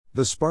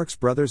The Sparks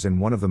Brothers in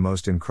one of the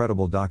most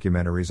incredible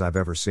documentaries I've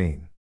ever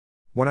seen.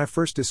 When I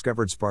first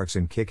discovered Sparks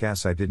in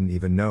Kick-Ass, I didn't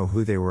even know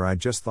who they were. I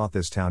just thought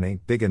This Town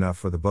Ain't Big Enough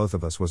for the Both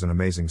of Us was an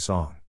amazing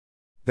song.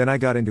 Then I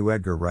got into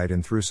Edgar Wright,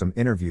 and through some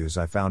interviews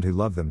I found he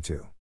loved them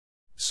too.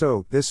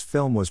 So, this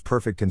film was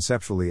perfect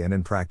conceptually and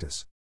in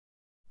practice.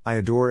 I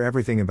adore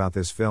everything about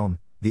this film,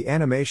 the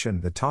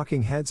animation, the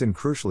talking heads, and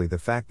crucially the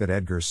fact that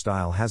Edgar's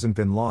style hasn't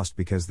been lost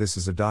because this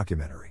is a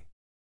documentary.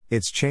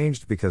 It's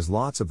changed because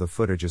lots of the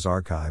footage is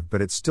archived, but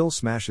it still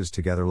smashes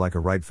together like a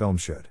Wright film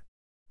should.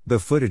 The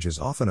footage is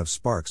often of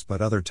Sparks,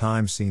 but other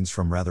times scenes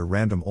from rather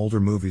random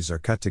older movies are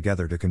cut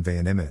together to convey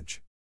an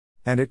image.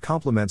 And it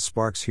complements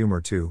Sparks'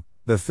 humor too.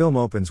 The film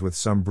opens with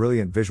some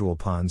brilliant visual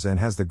puns and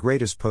has the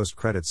greatest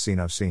post-credits scene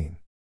I've seen.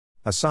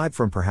 Aside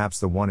from perhaps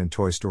the one in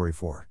Toy Story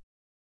 4.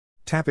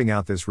 Tapping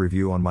out this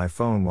review on my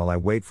phone while I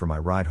wait for my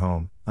ride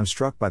home, I'm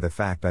struck by the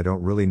fact I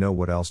don't really know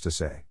what else to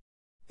say.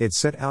 It's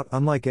set out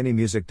unlike any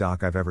music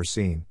doc I've ever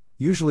seen.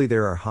 Usually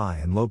there are high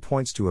and low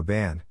points to a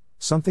band,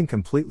 something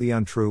completely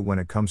untrue when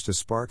it comes to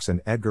Sparks, and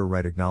Edgar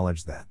Wright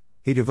acknowledged that.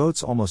 He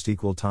devotes almost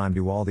equal time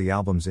to all the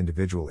albums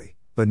individually,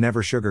 but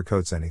never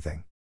sugarcoats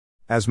anything.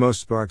 As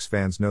most Sparks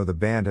fans know, the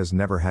band has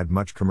never had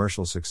much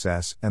commercial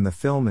success, and the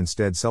film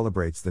instead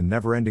celebrates the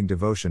never-ending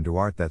devotion to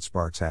art that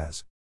Sparks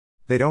has.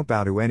 They don't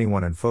bow to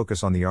anyone and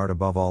focus on the art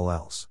above all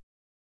else.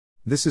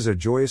 This is a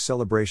joyous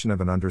celebration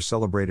of an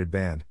under-celebrated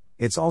band.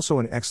 It's also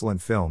an excellent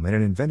film and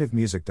an inventive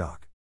music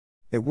doc.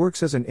 It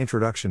works as an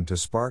introduction to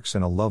Sparks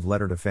and a love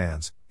letter to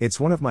fans. It's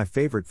one of my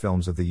favorite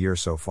films of the year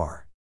so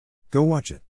far. Go watch it.